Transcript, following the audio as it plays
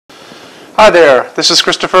Hi there, this is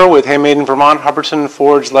Christopher with Handmade in Vermont, Hubbardton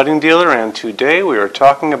Forge lighting dealer, and today we are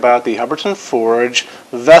talking about the Hubbardton Forge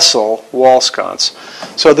Vessel wall sconce.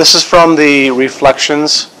 So this is from the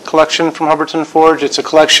Reflections collection from Hubbardton Forge. It's a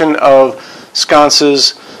collection of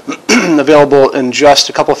sconces available in just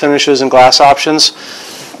a couple finishes and glass options,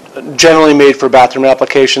 generally made for bathroom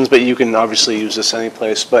applications, but you can obviously use this any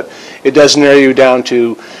place. But it does narrow you down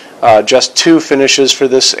to just 2 finishes for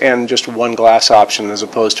this and just 1 glass option as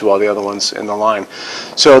opposed to all the other ones in the line.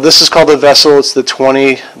 So this is called the Vessel. It's the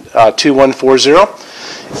 2140.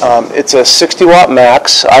 It's a 60 watt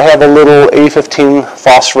max. I have a little A15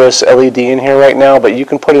 phosphorus LED in here right now, but you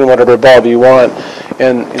can put in whatever bulb you want.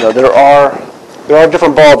 And you know there are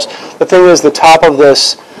different bulbs. The thing is, the top of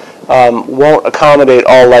this won't accommodate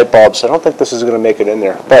all light bulbs. I don't think this is going to make it in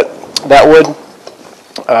there, but that would.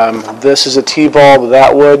 This is a T-bulb,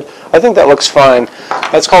 that would. I think that looks fine.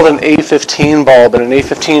 That's called an A15 bulb, and an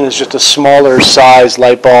A15 is just a smaller size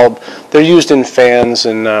light bulb. They're used in fans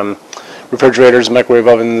and refrigerators, microwave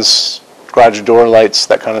ovens, garage door lights,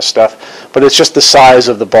 that kind of stuff. But it's just the size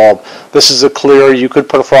of the bulb. This is a clear. You could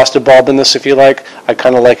put a frosted bulb in this if you like. I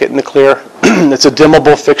kind of like it in the clear. It's a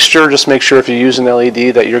dimmable fixture. Just make sure if you use an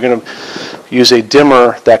LED that you're going to use a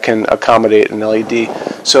dimmer that can accommodate an LED.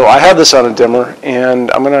 So I have this on a dimmer,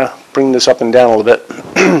 and I'm going to bring this up and down a little bit.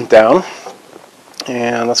 Down.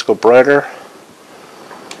 And let's go brighter.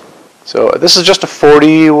 So this is just a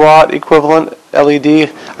 40 watt equivalent LED.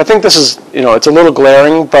 I think this is, it's a little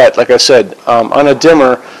glaring, but like I said, on a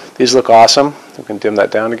dimmer, these look awesome. We can dim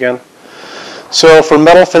that down again. So for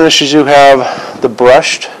metal finishes, you have the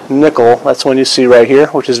brushed nickel. That's one you see right here,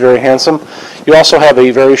 which is very handsome. You also have a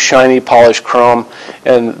very shiny polished chrome,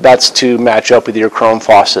 and that's to match up with your chrome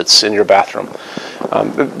faucets in your bathroom.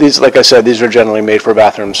 These, like I said, these are generally made for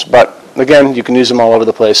bathrooms, but again, you can use them all over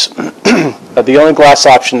the place. The only glass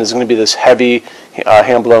option is going to be this heavy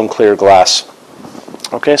hand-blown clear glass.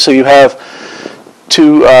 Okay, so you have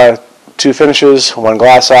two finishes, 1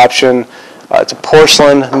 glass option. It's a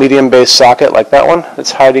porcelain medium base socket like that one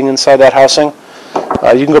that's hiding inside that housing.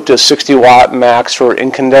 You can go up to a 60 watt max for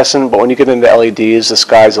incandescent, but when you get into LEDs, the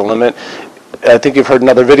sky's the limit. I think you've heard in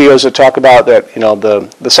other videos that talk about that.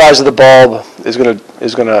 The size of the bulb is going to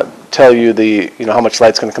tell you how much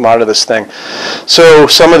light's going to come out of this thing. So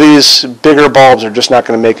some of these bigger bulbs are just not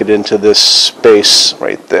going to make it into this space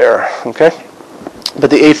right there. Okay, but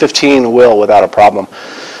the A15 will without a problem.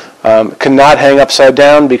 Cannot hang upside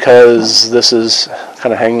down because this is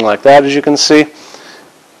kind of hanging like that, as you can see.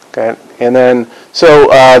 Okay, and then so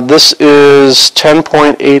this is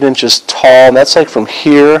 10.8 inches tall, and that's like from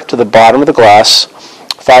here to the bottom of the glass,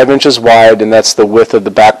 5 inches wide, and that's the width of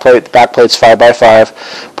the back plate. The back plate's 5 by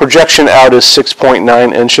 5. Projection out is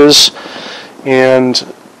 6.9 inches, and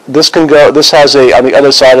this can go. This has on the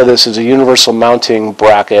other side of this is a universal mounting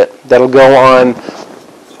bracket that'll go on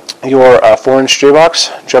your 4-inch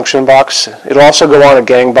J-box, junction box. It'll also go on a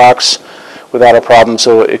gang box without a problem,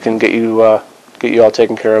 so it can get you all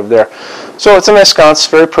taken care of there. So it's a nice sconce,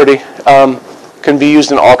 very pretty. Can be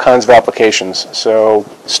used in all kinds of applications. So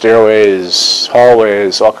stairways,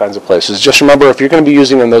 hallways, all kinds of places. Just remember, if you're going to be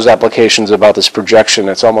using in those applications about this projection,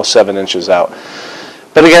 it's almost 7 inches out.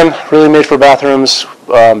 But again, really made for bathrooms,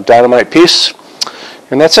 dynamite piece.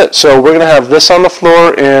 And that's it. So we're going to have this on the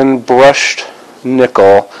floor in brushed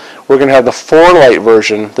nickel. We're going to have the 4 light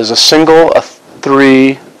version. There's a single, a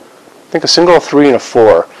 3, I think a single, a 3, and a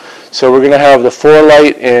 4. So we're going to have the 4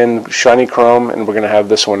 light in shiny chrome, and we're going to have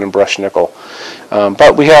this one in brushed nickel.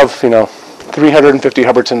 But we have, 350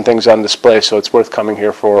 Hubbardton things on display, so it's worth coming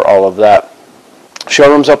here for all of that.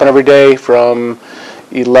 Showroom's open every day from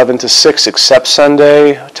 11 to 6 except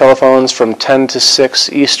Sunday. Telephones from 10 to 6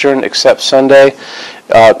 Eastern except Sunday.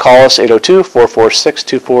 Call us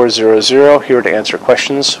 802-446-2400, here to answer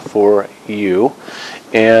questions for you.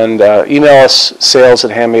 And email us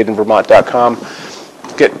sales@HandmadeInVermont.com.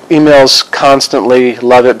 Get emails constantly,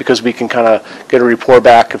 love it, because we can kind of get a report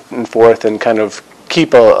back and forth and kind of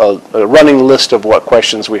keep a running list of what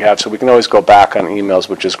questions we have, so we can always go back on emails,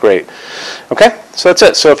 which is great. Okay, so that's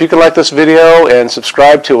it. So if you can like this video and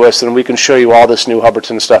subscribe to us, then we can show you all this new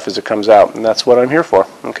Hubbardton stuff as it comes out, and that's what I'm here for.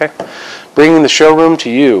 Okay, bringing the showroom to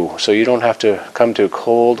you so you don't have to come to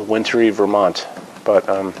cold, wintry Vermont. But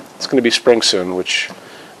it's going to be spring soon, which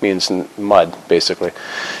means mud, basically.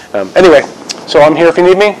 Anyway, so I'm here if you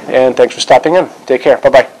need me, and thanks for stopping in. Take care.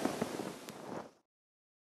 Bye-bye.